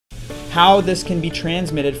how this can be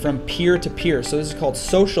transmitted from peer to peer. So this is called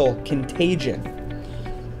social contagion.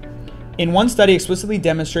 One study explicitly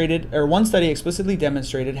demonstrated how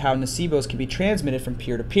nocebos can be transmitted from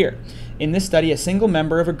peer to peer. In this study, a single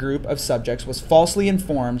member of a group of subjects was falsely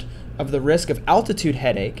informed of the risk of altitude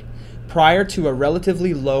headache prior to a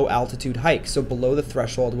relatively low altitude hike, so below the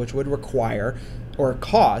threshold which would require or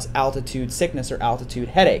cause altitude sickness or altitude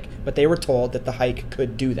headache, but they were told that the hike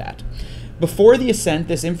could do that. Before the ascent,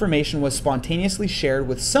 this information was spontaneously shared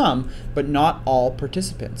with some, but not all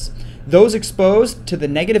participants. Those exposed to the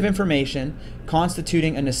negative information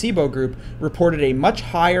constituting a nocebo group reported a much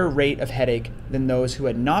higher rate of headache than those who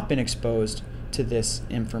had not been exposed to this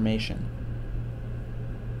information.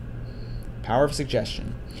 Power of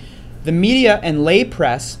suggestion. The media and lay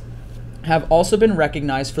press have also been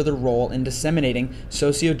recognized for their role in disseminating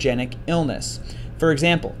sociogenic illness. For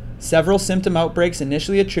example, several symptom outbreaks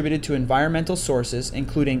initially attributed to environmental sources,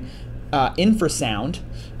 including infrasound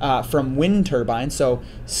from wind turbines, so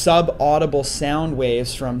sub-audible sound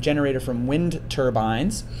waves generated from wind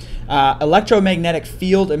turbines, electromagnetic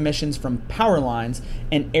field emissions from power lines,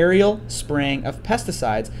 and aerial spraying of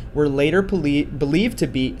pesticides were later believed to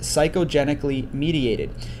be psychogenically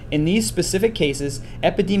mediated. In these specific cases,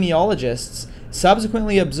 epidemiologists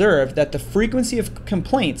subsequently observed that the frequency of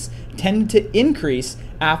complaints tended to increase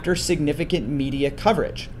after significant media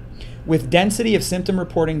coverage, with density of symptom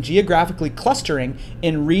reporting geographically clustering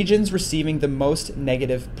in regions receiving the most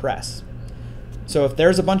negative press. So if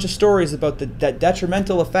there's a bunch of stories about the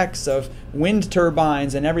detrimental effects of wind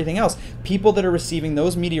turbines and everything else, people that are receiving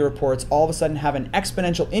those media reports all of a sudden have an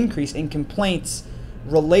exponential increase in complaints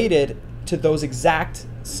related to those exact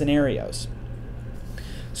scenarios.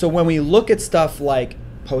 So when we look at stuff like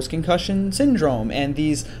post-concussion syndrome and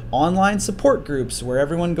these online support groups where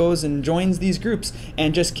everyone goes and joins these groups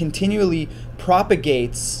and just continually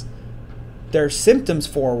propagates their symptoms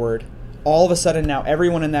forward, all of a sudden now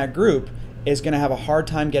everyone in that group is going to have a hard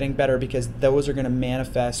time getting better because those are going to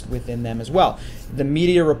manifest within them as well. The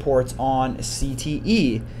media reports on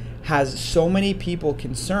CTE has so many people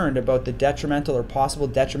concerned about the detrimental or possible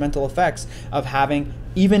detrimental effects of having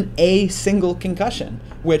even a single concussion,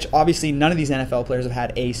 which obviously none of these NFL players have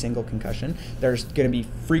had a single concussion. There's going to be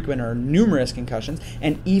frequent or numerous concussions,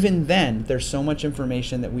 and even then there's so much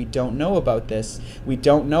information that we don't know about this. We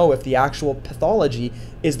don't know if the actual pathology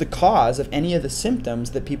is the cause of any of the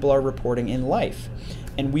symptoms that people are reporting in life.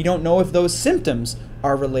 And we don't know if those symptoms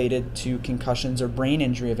are related to concussions or brain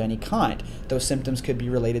injury of any kind. Those symptoms could be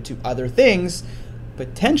related to other things,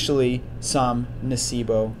 potentially some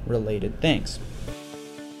nocebo-related things.